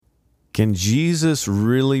Can Jesus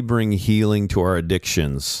really bring healing to our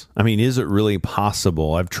addictions? I mean, is it really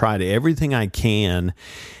possible? I've tried everything I can,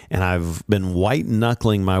 and I've been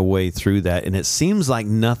white-knuckling my way through that, and it seems like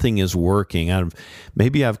nothing is working.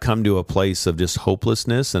 Maybe I've come to a place of just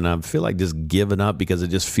hopelessness, and I feel like just giving up because it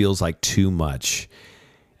just feels like too much.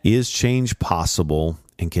 Is change possible,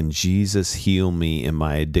 and can Jesus heal me in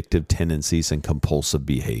my addictive tendencies and compulsive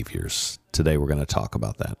behaviors? Today, we're going to talk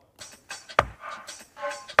about that.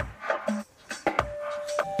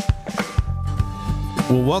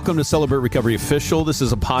 Well, welcome to Celebrate Recovery Official. This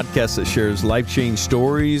is a podcast that shares life-change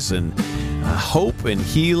stories and hope and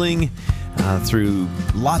healing through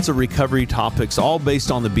lots of recovery topics, all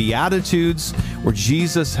based on the Beatitudes, where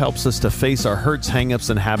Jesus helps us to face our hurts, hang-ups,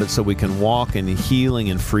 and habits so we can walk in healing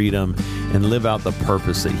and freedom and live out the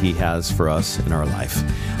purpose that He has for us in our life.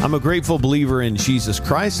 I'm a grateful believer in Jesus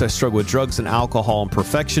Christ. I struggle with drugs and alcohol and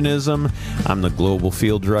perfectionism. I'm the Global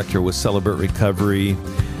Field Director with Celebrate Recovery.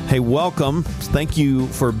 Hey, welcome. Thank you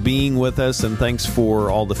for being with us, and thanks for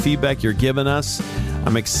all the feedback you're giving us.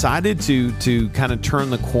 I'm excited to kind of turn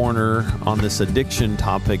the corner on this addiction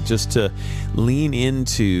topic, just to lean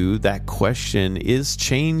into that question, is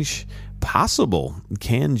change possible?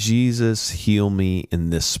 Can Jesus heal me in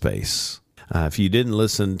this space? If you didn't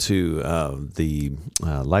listen to the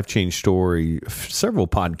Life Change Story several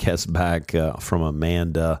podcasts back from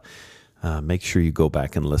Amanda, make sure you go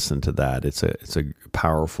back and listen to that. It's a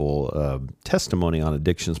powerful testimony on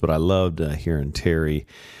addictions, but I loved hearing Terry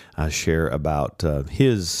share about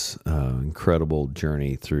his incredible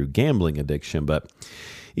journey through gambling addiction. But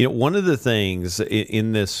you know, one of the things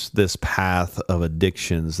in this path of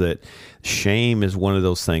addictions, that shame is one of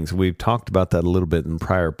those things. We've talked about that a little bit in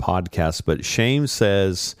prior podcasts, but shame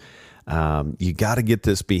says you got to get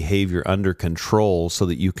this behavior under control so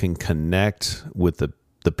that you can connect with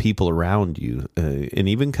the people around you, and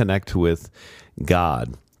even connect with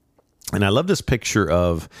God. And I love this picture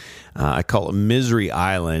of, I call it Misery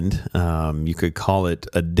Island. You could call it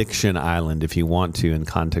Addiction Island if you want to, in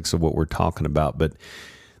context of what we're talking about. But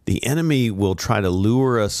the enemy will try to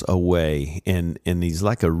lure us away, and he's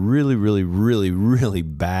like a really, really, really, really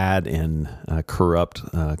bad and corrupt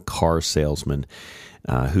car salesman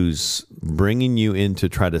who's bringing you in to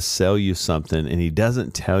try to sell you something, and he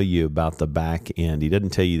doesn't tell you about the back end. He doesn't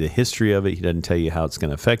tell you the history of it. He doesn't tell you how it's going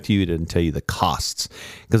to affect you. He doesn't tell you the costs,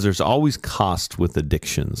 because there's always cost with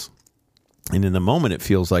addictions. And in the moment, it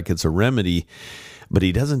feels like it's a remedy, but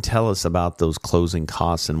he doesn't tell us about those closing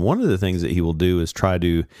costs. And one of the things that he will do is try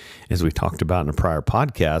to, as we talked about in a prior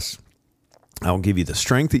podcast, I will give you the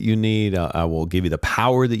strength that you need. I will give you the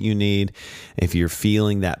power that you need. If you're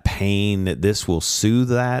feeling that pain, that this will soothe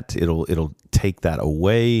that. It'll take that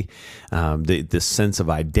away. This sense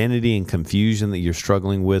of identity and confusion that you're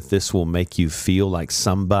struggling with, this will make you feel like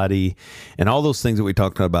somebody, and all those things that we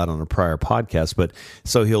talked about on a prior podcast. But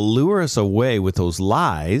so he'll lure us away with those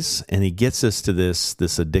lies, and he gets us to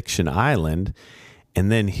this addiction island.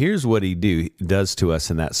 And then here's what he does to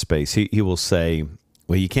us in that space. He will say,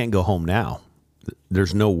 well, you can't go home now.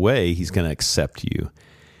 There's no way he's going to accept you.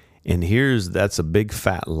 And that's a big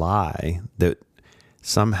fat lie, that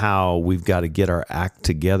somehow we've got to get our act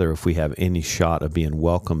together if we have any shot of being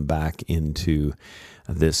welcomed back into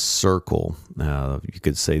this circle. You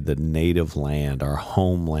could say the native land, our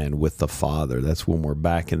homeland with the Father. That's when we're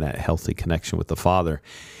back in that healthy connection with the Father.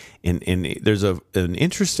 And there's an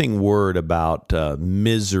interesting word about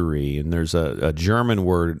misery, and there's a German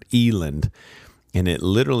word, Elend. And it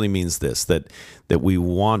literally means this, that we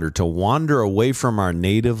to wander away from our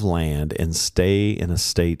native land and stay in a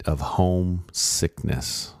state of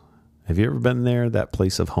homesickness. Have you ever been there, that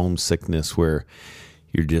place of homesickness where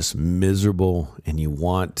you're just miserable and you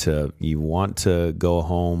want to go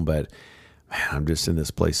home, but man, I'm just in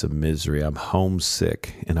this place of misery. I'm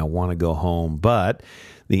homesick and I want to go home, but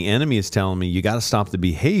the enemy is telling me you got to stop the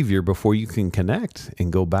behavior before you can connect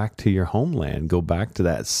and go back to your homeland, go back to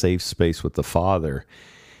that safe space with the Father.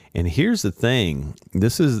 And here's the thing.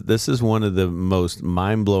 This is one of the most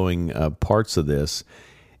mind-blowing parts of this,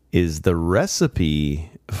 is the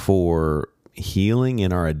recipe for healing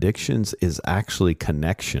in our addictions is actually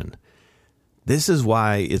connection. This is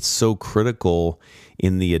why it's so critical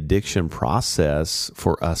in the addiction process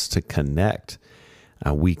for us to connect.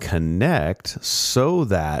 We connect so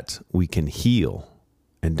that we can heal.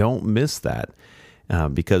 And don't miss that,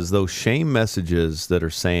 because those shame messages that are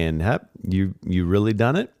saying, hey, you really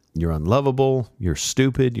done it, you're unlovable, you're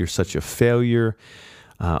stupid, you're such a failure,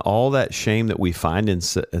 all that shame that we find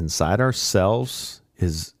inside ourselves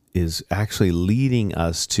is actually leading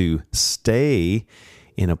us to stay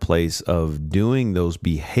in a place of doing those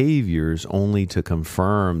behaviors only to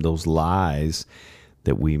confirm those lies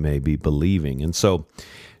that we may be believing. And so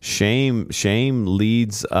shame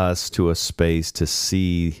leads us to a space to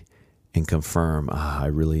see and confirm, I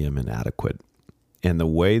really am inadequate. And the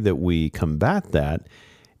way that we combat that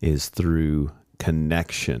is through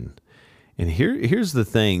connection. And here's the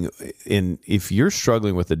thing, if you're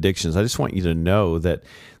struggling with addictions, I just want you to know that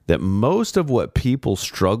most of what people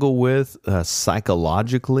struggle with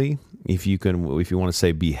psychologically, if you want to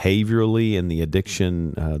say behaviorally in the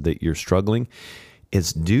addiction that you're struggling,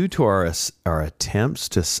 it's due to our attempts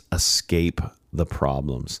to escape the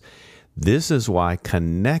problems. This is why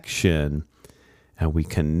connection, we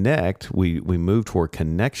connect, we move toward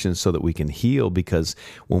connection so that we can heal, because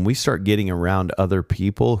when we start getting around other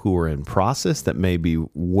people who are in process that may be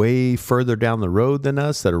way further down the road than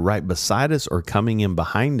us, that are right beside us or coming in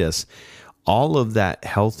behind us, all of that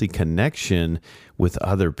healthy connection with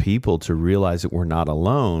other people to realize that we're not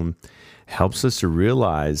alone helps us to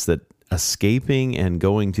realize that escaping and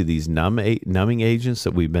going to these numbing agents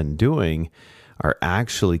that we've been doing are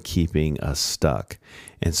actually keeping us stuck.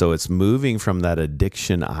 And so it's moving from that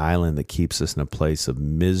addiction island that keeps us in a place of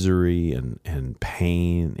misery and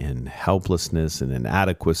pain and helplessness and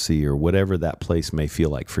inadequacy, or whatever that place may feel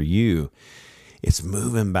like for you. It's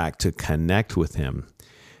moving back to connect with Him.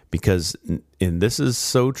 Because, and this is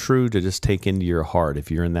so true to just take into your heart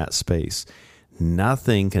if you're in that space,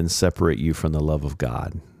 nothing can separate you from the love of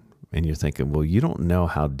God. And you're thinking, well, you don't know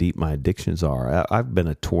how deep my addictions are. I've been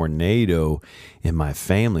a tornado in my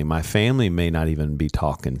family. My family may not even be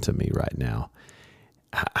talking to me right now.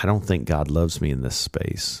 I don't think God loves me in this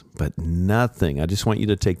space. But nothing, I just want you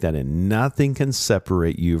to take that in. Nothing can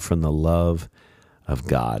separate you from the love of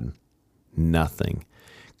God. Nothing.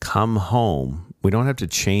 Come home. We don't have to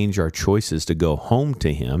change our choices to go home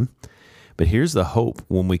to Him. But here's the hope.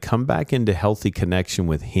 When we come back into healthy connection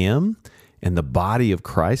with Him and the body of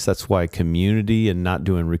Christ, that's why community and not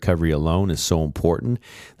doing recovery alone is so important.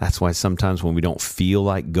 That's why sometimes when we don't feel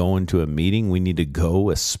like going to a meeting, we need to go,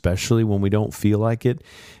 especially when we don't feel like it,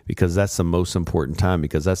 because that's the most important time,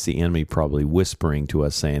 because that's the enemy probably whispering to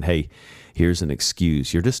us saying, hey, here's an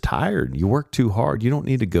excuse. You're just tired. You work too hard. You don't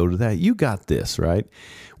need to go to that. You got this, right?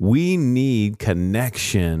 We need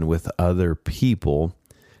connection with other people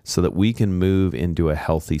so that we can move into a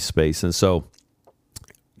healthy space. And so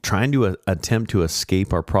trying to attempt to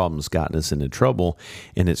escape our problems gotten us into trouble,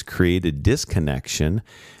 and it's created disconnection,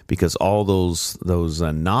 because all those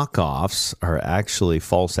knockoffs are actually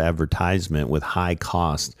false advertisement with high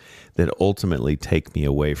cost that ultimately take me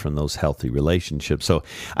away from those healthy relationships. So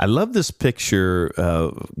I love this picture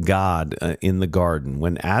of God in the garden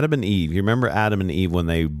when Adam and Eve. You remember Adam and Eve when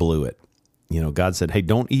they blew it? You know, God said, hey,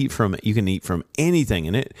 don't eat from it. You can eat from anything.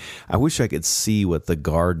 And I wish I could see what the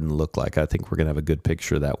garden looked like. I think we're going to have a good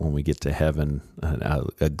picture of that when we get to heaven,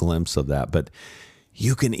 a glimpse of that. But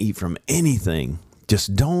you can eat from anything.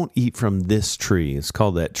 Just don't eat from this tree. It's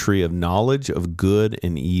called that tree of knowledge of good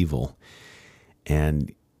and evil.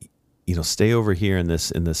 And, you know, stay over here in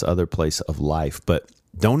this other place of life. But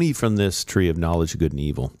don't eat from this tree of knowledge of good and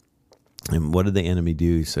evil. And what did the enemy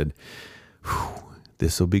do? He said,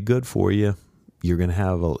 this will be good for you. You're going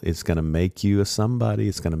to it's going to make you a somebody.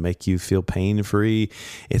 It's going to make you feel pain-free.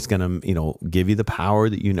 It's going to, give you the power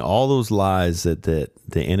that all those lies that the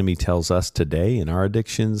enemy tells us today in our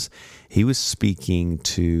addictions. He was speaking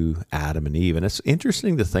to Adam and Eve. And it's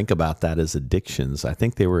interesting to think about that as addictions. I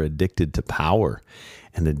think they were addicted to power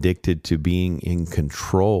and addicted to being in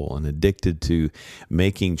control and addicted to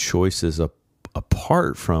making choices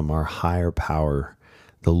apart from our higher power,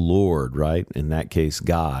 the Lord, right? In that case,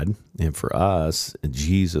 God. And for us,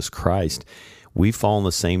 Jesus Christ, we fall in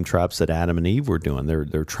the same traps that Adam and Eve were doing.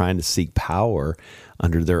 They're trying to seek power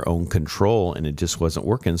under their own control, and it just wasn't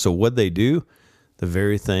working. So what'd they do? The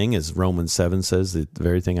very thing, as Romans 7 says, the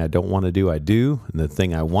very thing I don't want to do, I do. And the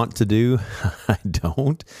thing I want to do, I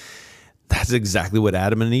don't. That's exactly what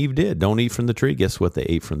Adam and Eve did. Don't eat from the tree. Guess what? They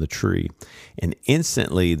ate from the tree. And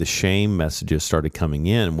instantly, the shame messages started coming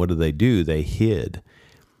in. What do? They hid.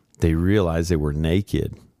 They realized they were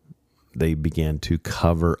naked. They began to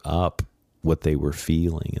cover up what they were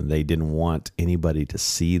feeling, and they didn't want anybody to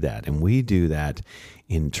see that. And we do that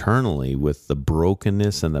internally with the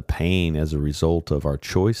brokenness and the pain as a result of our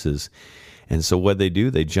choices. And so what they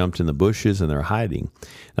do, they jumped in the bushes and they're hiding.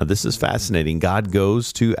 Now, this is fascinating. God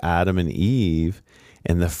goes to Adam and Eve,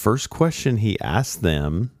 and the first question He asks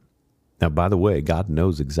them, now, by the way, God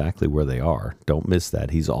knows exactly where they are. Don't miss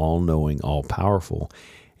that. He's all-knowing, all-powerful.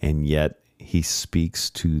 And yet He speaks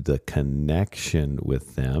to the connection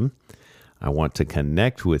with them. I want to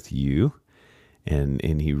connect with you.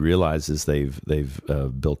 And he realizes they've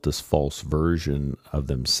built this false version of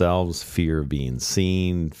themselves, fear of being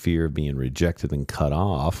seen, fear of being rejected and cut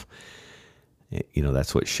off.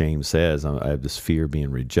 That's what shame says. I have this fear of being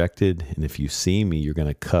rejected, and if you see me, you're going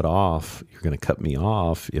to cut me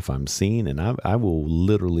off if I'm seen, and I will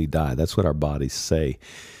literally die. That's what our bodies say.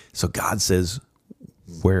 So God says,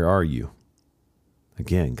 where are you?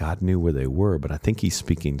 Again, God knew where they were, but I think he's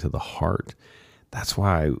speaking to the heart. That's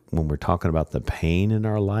why when we're talking about the pain in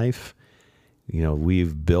our life,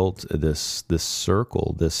 we've built this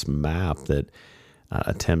circle, this map that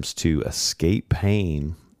attempts to escape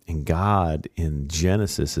pain. And God in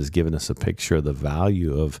Genesis has given us a picture of the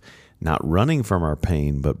value of not running from our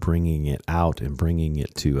pain, but bringing it out and bringing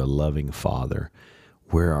it to a loving Father.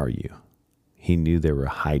 Where are you? He knew they were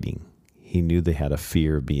hiding. He knew they had a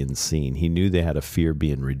fear of being seen. He knew they had a fear of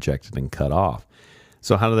being rejected and cut off.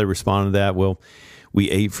 So how do they respond to that? Well, we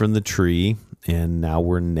ate from the tree, and now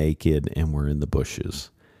we're naked and we're in the bushes.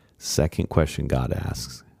 Second question God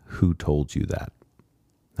asks, who told you that?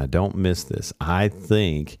 Now, don't miss this. I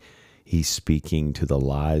think he's speaking to the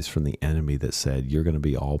lies from the enemy that said, you're going to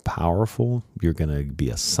be all powerful. You're going to be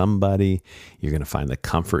a somebody. You're going to find the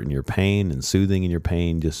comfort in your pain and soothing in your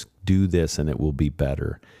pain. Just do this and it will be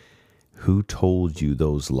better. Who told you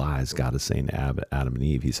those lies? God is saying to Adam and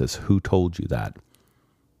Eve. He says, who told you that?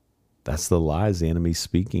 That's the lies the enemy's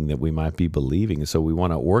speaking that we might be believing. And so we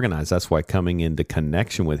want to organize. That's why coming into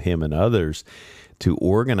connection with him and others to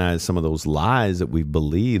organize some of those lies that we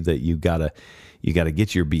believe, that you gotta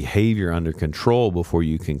get your behavior under control before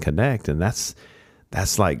you can connect. And that's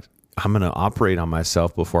like, I'm going to operate on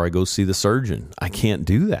myself before I go see the surgeon. I can't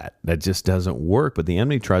do that. That just doesn't work. But the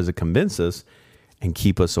enemy tries to convince us and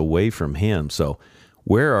keep us away from him. So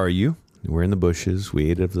where are you? We're in the bushes.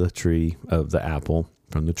 We ate of the apple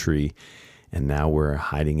from the tree, and now we're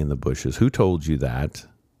hiding in the bushes. Who told you that?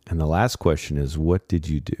 And the last question is, what did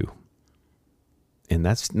you do? And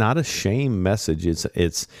that's not a shame message.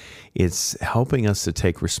 It's helping us to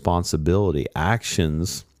take responsibility,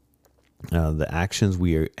 actions, the actions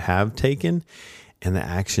we have taken, and the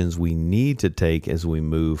actions we need to take as we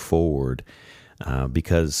move forward.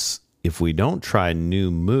 Because if we don't try new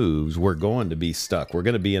moves, we're going to be stuck. We're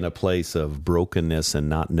going to be in a place of brokenness and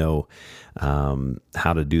not know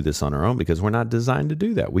how to do this on our own, because we're not designed to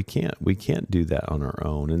do that. We can't do that on our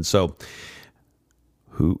own. And so,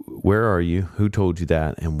 where are you? Who told you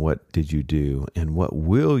that? And what did you do? And what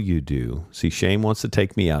will you do? See, shame wants to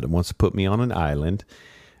take me out. It wants to put me on an island.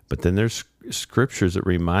 But then there's scriptures that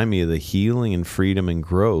remind me of the healing and freedom and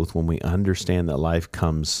growth when we understand that life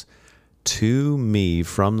comes to me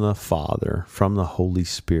from the Father, from the Holy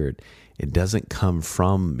Spirit. It doesn't come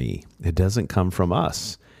from me. It doesn't come from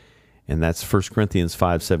us. And that's 1 Corinthians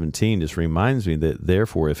 5:17 just reminds me that,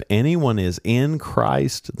 therefore, if anyone is in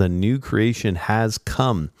Christ, the new creation has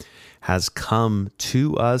come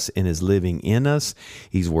to us and is living in us.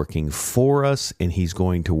 He's working for us, and he's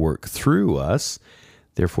going to work through us.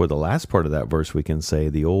 Therefore, the last part of that verse, we can say,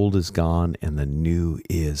 the old is gone and the new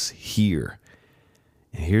is here.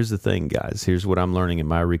 And here's the thing, guys. Here's what I'm learning in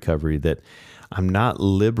my recovery, that I'm not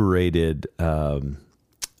liberated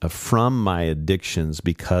from my addictions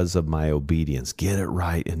because of my obedience. Get it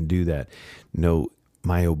right and do that. No,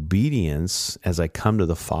 my obedience, as I come to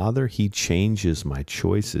the Father, he changes my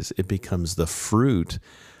choices. It becomes the fruit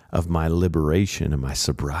of my liberation and my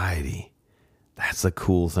sobriety. That's the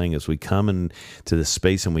cool thing. As we come into this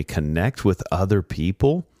space and we connect with other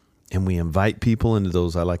people and we invite people into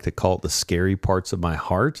those, I like to call it the scary parts of my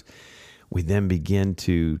heart, we then begin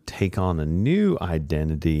to take on a new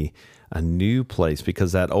identity, a new place,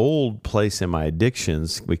 because that old place in my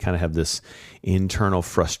addictions, we kind of have this internal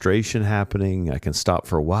frustration happening. I can stop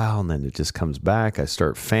for a while and then it just comes back. I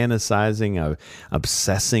start fantasizing, I'm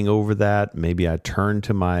obsessing over that. Maybe I turn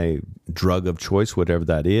to my drug of choice, whatever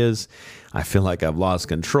that is. I feel like I've lost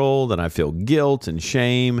control, then I feel guilt and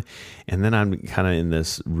shame, and then I'm kind of in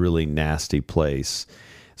this really nasty place.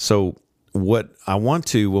 So what I want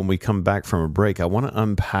to, when we come back from a break, I want to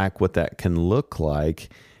unpack what that can look like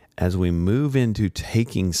as we move into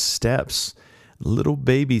taking steps, little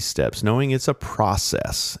baby steps, knowing it's a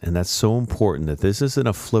process. And that's so important, that this isn't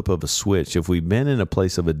a flip of a switch. If we've been in a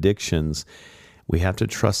place of addictions, we have to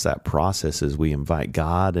trust that process as we invite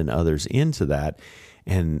God and others into that.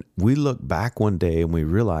 And we look back one day and we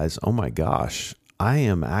realize, oh my gosh, I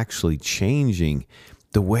am actually changing.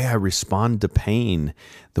 The way I respond to pain,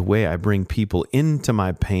 the way I bring people into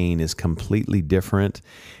my pain is completely different.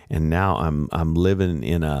 And now I'm living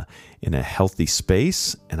in a healthy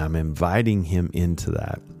space, and I'm inviting him into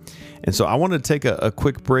that. And so I want to take a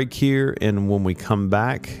quick break here, and when we come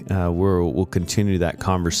back, we'll continue that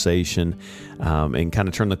conversation and kind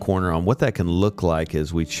of turn the corner on what that can look like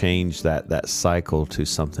as we change that cycle to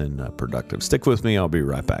something productive. Stick with me. I'll be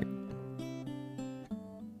right back.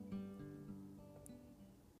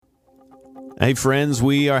 Hey friends,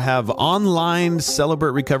 we have online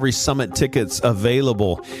Celebrate Recovery Summit tickets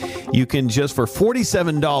available. You can just for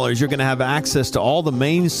 $47, you're going to have access to all the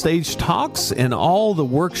main stage talks and all the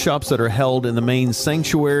workshops that are held in the main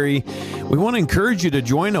sanctuary. We want to encourage you to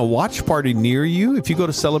join a watch party near you. If you go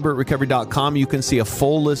to celebraterecovery.com, you can see a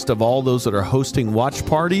full list of all those that are hosting watch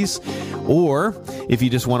parties. Or if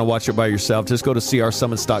you just want to watch it by yourself, just go to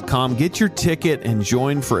crsummits.com, get your ticket, and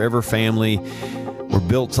join Forever Family. We're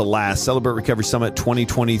built to last. Celebrate Recovery Summit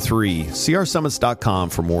 2023. crsummits.com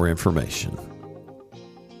for more information.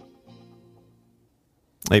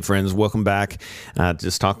 Hey friends, welcome back.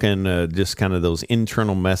 Just talking just kind of those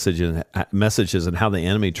internal messages and how the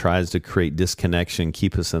enemy tries to create disconnection,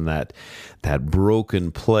 keep us in that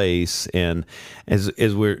broken place. And as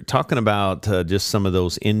we're talking about just some of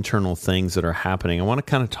those internal things that are happening, I want to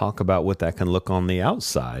kind of talk about what that can look on the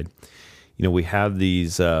outside. You know, we have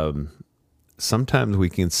these... sometimes we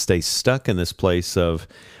can stay stuck in this place of,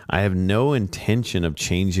 I have no intention of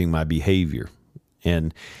changing my behavior.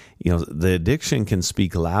 And, you know, the addiction can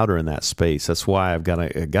speak louder in that space. That's why I've got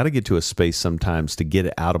to get to a space sometimes to get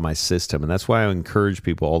it out of my system. And that's why I encourage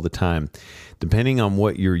people all the time, depending on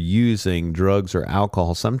what you're using, drugs or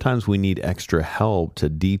alcohol, sometimes we need extra help to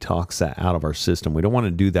detox that out of our system. We don't want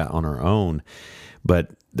to do that on our own,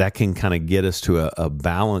 but that can kind of get us to a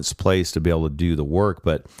balanced place to be able to do the work.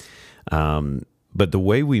 But the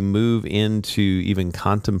way we move into even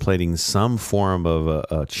contemplating some form of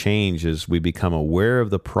a change is we become aware of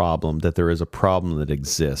the problem, that there is a problem that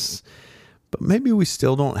exists. But maybe we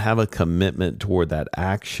still don't have a commitment toward that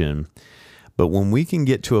action. But when we can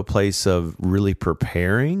get to a place of really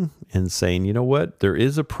preparing and saying, you know what, there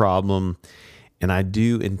is a problem and I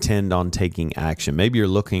do intend on taking action. Maybe you're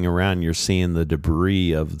looking around, you're seeing the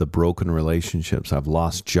debris of the broken relationships. I've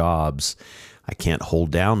lost jobs. I can't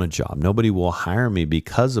hold down a job. Nobody will hire me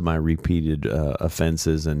because of my repeated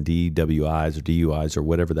offenses and DWIs or DUIs or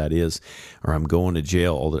whatever that is, or I'm going to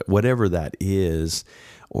jail, whatever that is,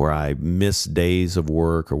 or I miss days of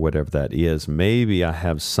work or whatever that is. Maybe I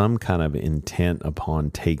have some kind of intent upon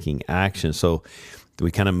taking action. So we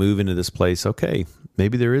kind of move into this place, okay,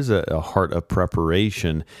 maybe there is a heart of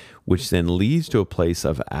preparation, which then leads to a place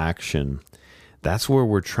of action. That's where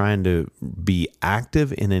we're trying to be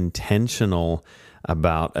active and intentional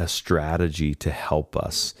about a strategy to help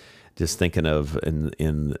us. Just thinking of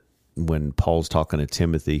in when Paul's talking to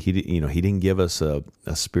Timothy, he didn't give us a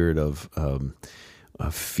spirit of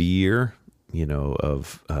fear,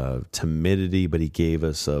 of timidity, but he gave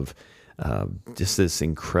us of just this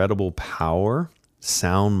incredible power,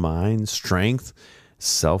 sound mind, strength,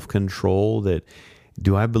 self-control. That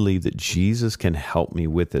do I believe that Jesus can help me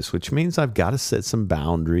with this? Which means I've got to set some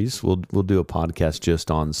boundaries. We'll do a podcast just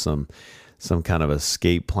on some kind of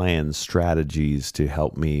escape plan strategies to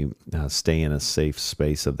help me stay in a safe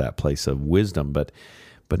space of that place of wisdom. But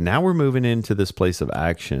now we're moving into this place of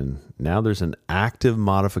action. Now there's an active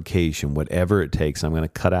modification, whatever it takes. I'm going to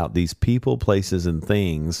cut out these people, places, and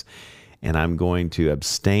things, and I'm going to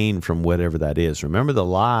abstain from whatever that is. Remember the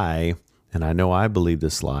lie, and I know I believe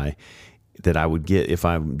this lie, that I would get if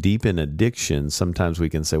I'm deep in addiction. Sometimes we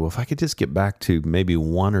can say, well, if I could just get back to maybe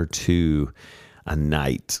one or two a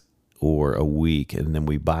night or a week, and then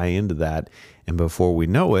we buy into that, and before we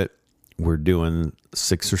know it, we're doing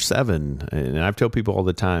 6 or 7. And I've told people all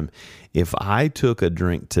the time, if I took a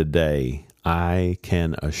drink today, I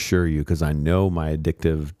can assure you, because I know my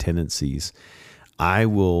addictive tendencies,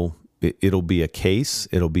 it'll be a case,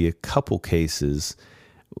 it'll be a couple cases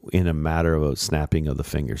in a matter of a snapping of the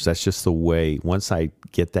fingers. That's just the way, once I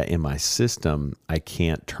get that in my system, I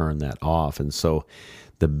can't turn that off. And so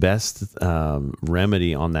the best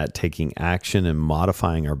remedy on that, taking action and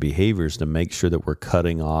modifying our behaviors to make sure that we're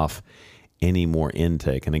cutting off any more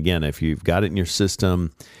intake. And again, if you've got it in your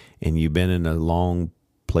system and you've been in a long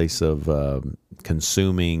place of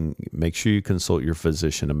consuming, make sure you consult your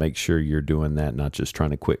physician to make sure you're doing that, not just trying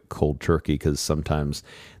to quit cold turkey, because sometimes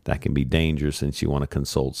that can be dangerous since you want to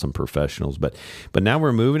consult some professionals. But now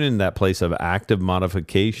we're moving into that place of active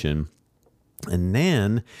modification. And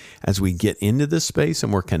then as we get into this space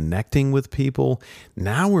and we're connecting with people,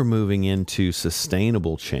 now we're moving into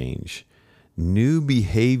sustainable change. New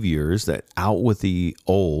behaviors that out with the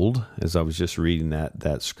old, as I was just reading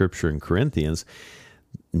that scripture in Corinthians,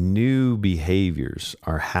 new behaviors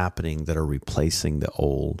are happening that are replacing the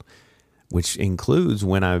old. which includes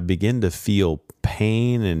when I begin to feel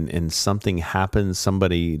pain and something happens,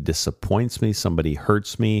 somebody disappoints me, somebody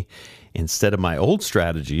hurts me. Instead of my old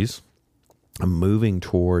strategies, I'm moving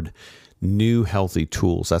toward new healthy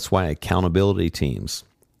tools. That's why accountability teams.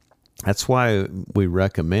 That's why we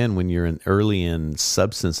recommend when you're early in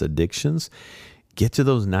substance addictions, get to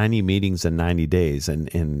those 90 meetings in 90 days.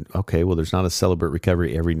 And okay, well, there's not a Celebrate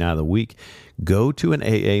Recovery every night of the week. Go to an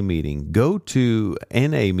AA meeting. Go to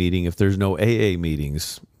NA meeting if there's no AA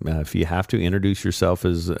meetings. If you have to introduce yourself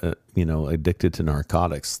as, addicted to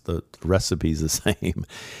narcotics, the recipe's the same.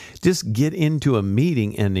 Just get into a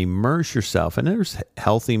meeting and immerse yourself. And there's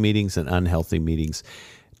healthy meetings and unhealthy meetings.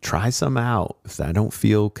 Try some out. If I don't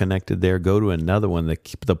feel connected there, go to another one.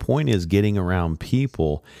 The point is getting around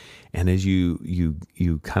people. And as you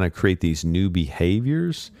kind of create these new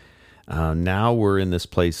behaviors, now we're in this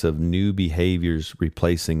place of new behaviors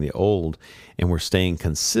replacing the old, and we're staying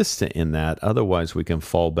consistent in that. Otherwise, we can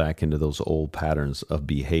fall back into those old patterns of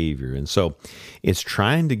behavior. And so it's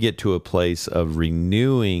trying to get to a place of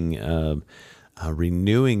renewing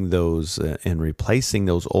those and replacing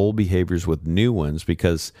those old behaviors with new ones,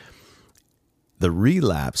 because the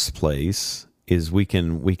relapse place is we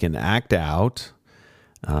can act out.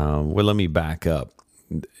 Well, let me back up.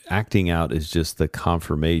 Acting out is just the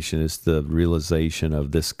confirmation, it's the realization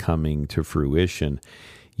of this coming to fruition.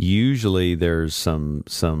 Usually there's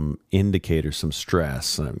some indicator, some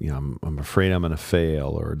stress. I'm afraid I'm going to fail,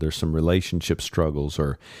 or there's some relationship struggles,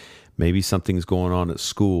 or maybe something's going on at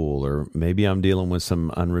school, or maybe I'm dealing with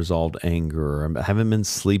some unresolved anger, or I haven't been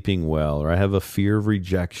sleeping well, or I have a fear of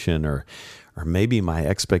rejection, or maybe my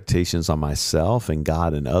expectations on myself and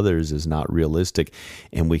God and others is not realistic.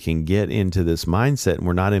 And we can get into this mindset, and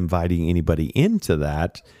we're not inviting anybody into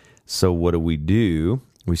that. So what do?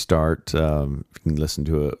 We start, you can listen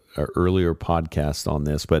to an earlier podcast on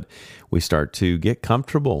this, but we start to get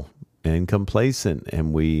comfortable and complacent,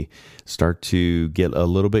 and we start to get a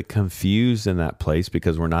little bit confused in that place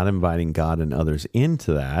because we're not inviting God and others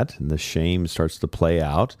into that, and the shame starts to play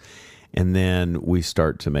out. And then we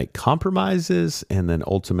start to make compromises, and then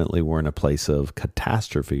ultimately we're in a place of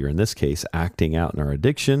catastrophe, or in this case, acting out in our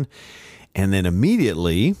addiction. And then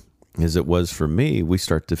immediately, as it was for me, we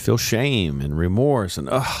start to feel shame and remorse, and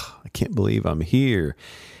I can't believe I'm here.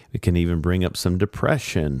 It can even bring up some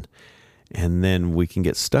depression. And then we can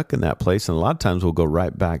get stuck in that place. And a lot of times we'll go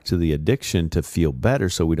right back to the addiction to feel better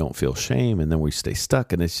so we don't feel shame. And then we stay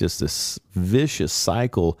stuck. And it's just this vicious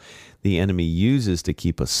cycle the enemy uses to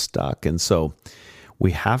keep us stuck. And so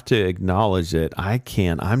we have to acknowledge that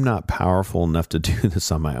I'm not powerful enough to do this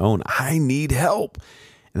on my own. I need help.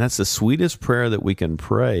 And that's the sweetest prayer that we can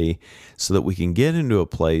pray, so that we can get into a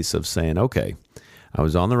place of saying, okay, I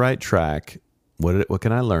was on the right track. What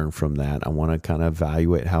can I learn from that? I want to kind of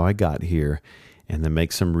evaluate how I got here, and then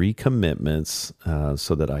make some recommitments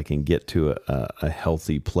so that I can get to a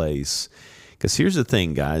healthy place. Because here's the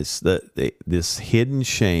thing, guys, this hidden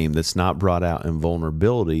shame that's not brought out in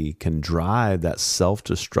vulnerability can drive that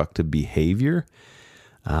self-destructive behavior,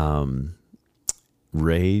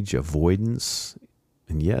 rage, avoidance,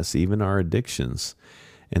 and yes, even our addictions.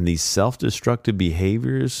 And these self-destructive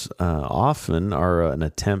behaviors often are an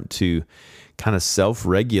attempt to kind of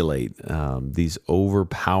self-regulate these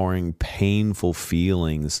overpowering, painful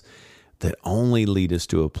feelings that only lead us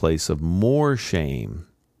to a place of more shame,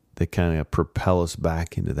 that kind of propel us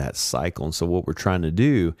back into that cycle. And so what we're trying to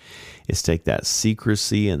do is take that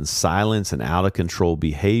secrecy and silence and out of control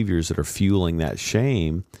behaviors that are fueling that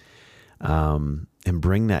shame, and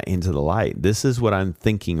bring that into the light. This is what I'm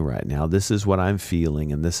thinking right now. This is what I'm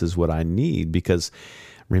feeling, and this is what I need. Because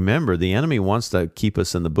remember, the enemy wants to keep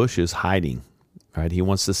us in the bushes hiding, right? He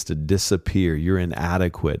wants us to disappear. You're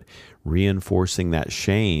inadequate, reinforcing that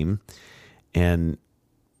shame. And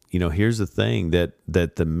here's the thing, that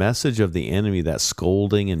the message of the enemy, that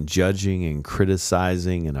scolding and judging and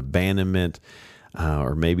criticizing and abandonment,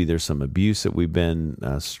 or maybe there's some abuse that we've been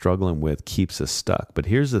struggling with, keeps us stuck. But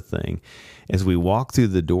here's the thing, as we walk through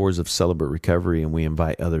the doors of Celebrate Recovery and we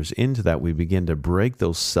invite others into that, we begin to break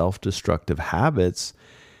those self-destructive habits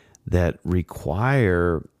that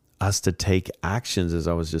require us to take actions. As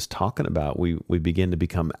I was just talking about, we begin to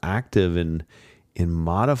become active in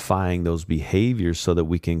modifying those behaviors so that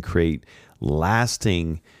we can create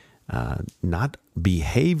lasting, not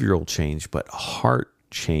behavioral change, but heart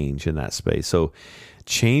change in that space. So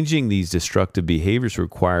changing these destructive behaviors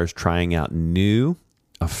requires trying out new,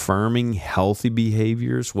 affirming, healthy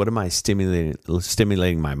behaviors. What am I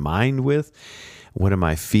stimulating my mind with? What am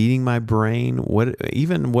I feeding my brain? What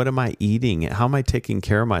am I eating? How am I taking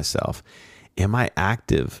care of myself? Am I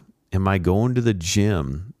active? Am I going to the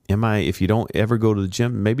gym? If you don't ever go to the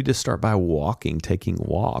gym, maybe just start by taking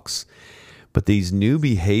walks. But these new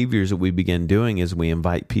behaviors that we begin doing is we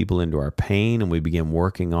invite people into our pain, and we begin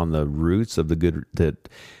working on the roots of the good that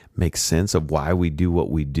makes sense of why we do what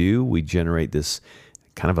we do. We generate this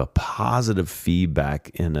kind of a positive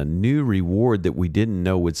feedback and a new reward that we didn't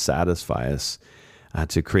know would satisfy us,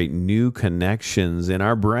 to create new connections in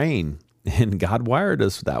our brain. And God wired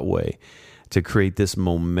us that way, to create this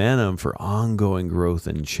momentum for ongoing growth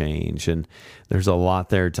and change. And there's a lot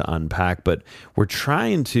there to unpack, but we're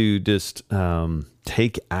trying to just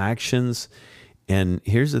take actions. And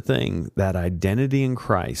here's the thing, that identity in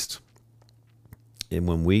Christ, and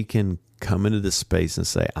when we can come into this space and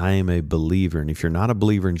say, I am a believer. And if you're not a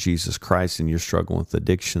believer in Jesus Christ and you're struggling with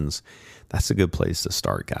addictions, that's a good place to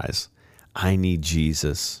start, guys. I need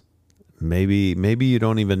Jesus. Maybe you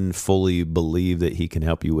don't even fully believe that he can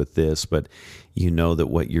help you with this, but you know that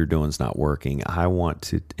what you're doing is not working. I want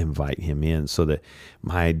to invite him in so that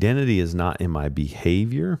my identity is not in my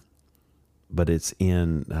behavior, but it's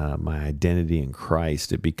in my identity in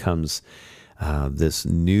Christ. It becomes this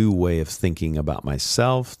new way of thinking about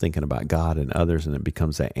myself, thinking about God and others, and it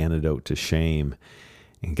becomes that antidote to shame.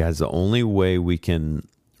 And guys, the only way we can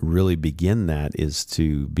really begin that is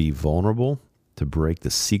to be vulnerable, to break the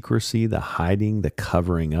secrecy, the hiding, the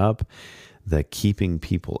covering up, the keeping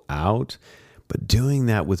people out, but doing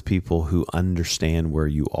that with people who understand where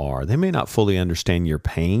you are. They may not fully understand your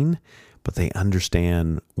pain, but they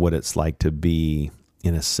understand what it's like to be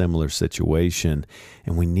in a similar situation.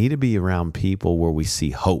 And we need to be around people where we see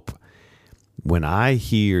hope. When I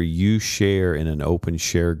hear you share in an open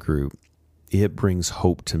share group, it brings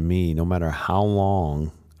hope to me, no matter how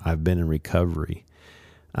long I've been in recovery.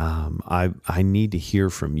 I need to hear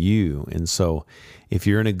from you. And so if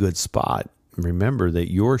you're in a good spot, remember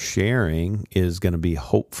that your sharing is going to be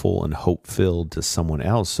hopeful and hope-filled to someone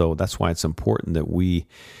else. So that's why it's important that we,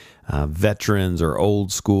 veterans or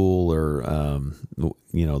old school or,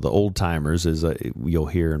 the old timers, as you'll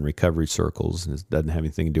hear in recovery circles, and it doesn't have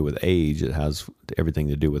anything to do with age. It has everything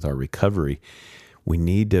to do with our recovery. We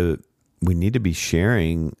need to be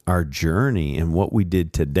sharing our journey and what we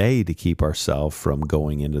did today to keep ourselves from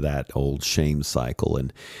going into that old shame cycle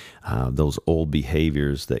and those old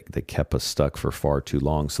behaviors that kept us stuck for far too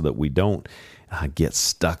long, so that we don't get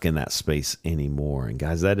stuck in that space anymore. And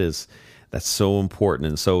guys, that's so important.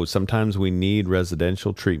 And so sometimes we need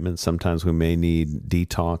residential treatment. Sometimes we may need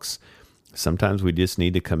detox. Sometimes we just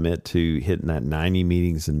need to commit to hitting that 90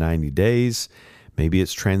 meetings in 90 days. Maybe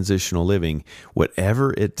it's transitional living.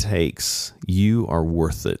 Whatever it takes, you are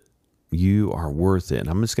worth it. You are worth it. And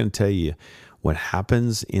I'm just going to tell you what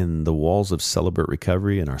happens in the walls of Celebrate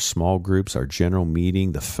Recovery, in our small groups, our general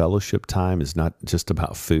meeting, the fellowship time is not just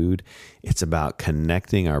about food. It's about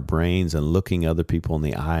connecting our brains and looking other people in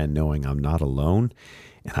the eye and knowing I'm not alone.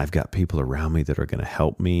 And I've got people around me that are going to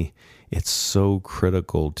help me. It's so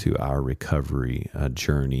critical to our recovery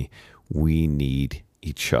journey. We need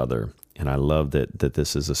each other. And I love that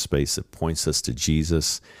this is a space that points us to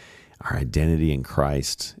Jesus, our identity in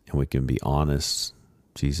Christ, and we can be honest.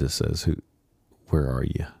 Jesus says, where are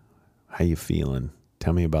you? How you feeling?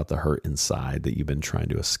 Tell me about the hurt inside that you've been trying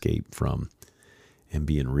to escape from. And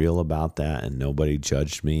being real about that, and nobody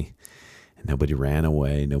judged me, and nobody ran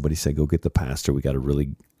away. Nobody said, go get the pastor. We got a really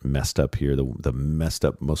messed up here, the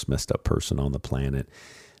most messed up person on the planet.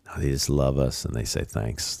 They just love us, and they say,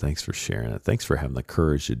 thanks for sharing it. Thanks for having the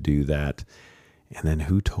courage to do that. And then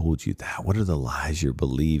who told you that? What are the lies you're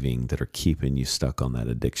believing that are keeping you stuck on that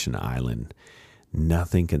addiction island?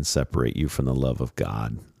 Nothing can separate you from the love of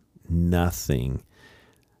God. Nothing.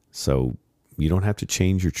 So you don't have to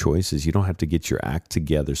change your choices. You don't have to get your act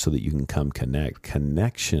together so that you can come connect.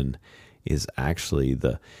 Connection is actually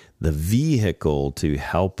the vehicle to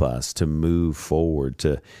help us to move forward,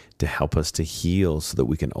 to help us to heal, so that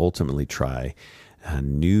we can ultimately try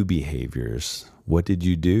new behaviors. What did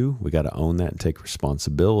you do? We got to own that and take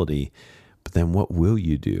responsibility. But then what will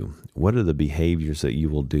you do? What are the behaviors that you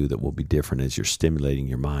will do that will be different as you're stimulating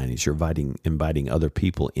your mind, as you're inviting other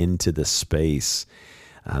people into the space,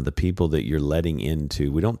 the people that you're letting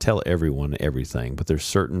into? We don't tell everyone everything, but there's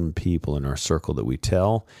certain people in our circle that we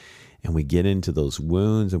tell, and we get into those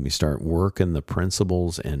wounds and we start working the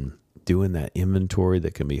principles and doing that inventory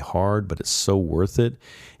that can be hard, but it's so worth it.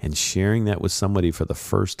 And sharing that with somebody for the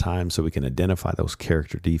first time so we can identify those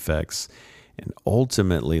character defects and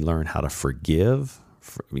ultimately learn how to forgive.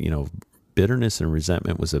 Bitterness and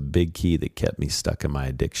resentment was a big key that kept me stuck in my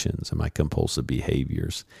addictions and my compulsive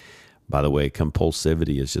behaviors. By the way,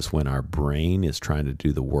 compulsivity is just when our brain is trying to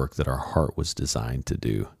do the work that our heart was designed to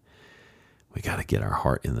do. We got to get our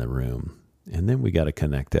heart in the room. And then we got to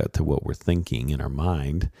connect that to what we're thinking in our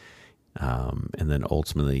mind. And then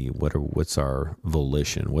ultimately, what's our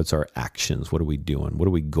volition? What's our actions? What are we doing? What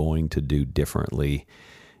are we going to do differently?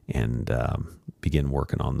 And begin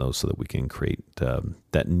working on those so that we can create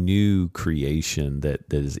that new creation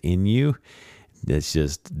that is in you that's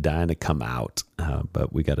just dying to come out.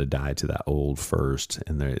 But we got to die to that old first.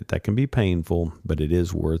 And that can be painful, but it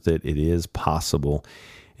is worth it. It is possible.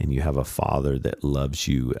 And you have a Father that loves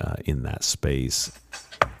you in that space.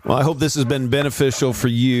 Well, I hope this has been beneficial for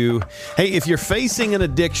you. Hey, if you're facing an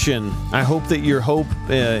addiction, I hope that your hope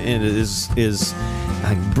is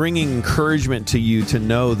bringing encouragement to you to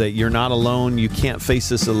know that you're not alone. You can't face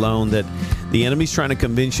this alone, that the enemy's trying to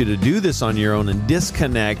convince you to do this on your own and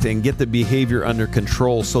disconnect and get the behavior under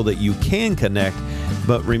control so that you can connect.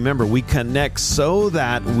 But remember, we connect so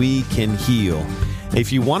that we can heal.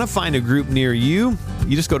 If you want to find a group near you,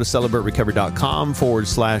 you just go to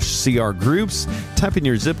celebraterecovery.com/CR groups, type in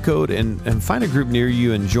your zip code and find a group near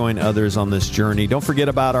you and join others on this journey. Don't forget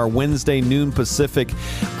about our Wednesday noon Pacific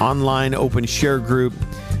online open share group.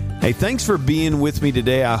 Hey, thanks for being with me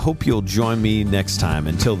today. I hope you'll join me next time.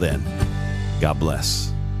 Until then, God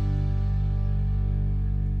bless.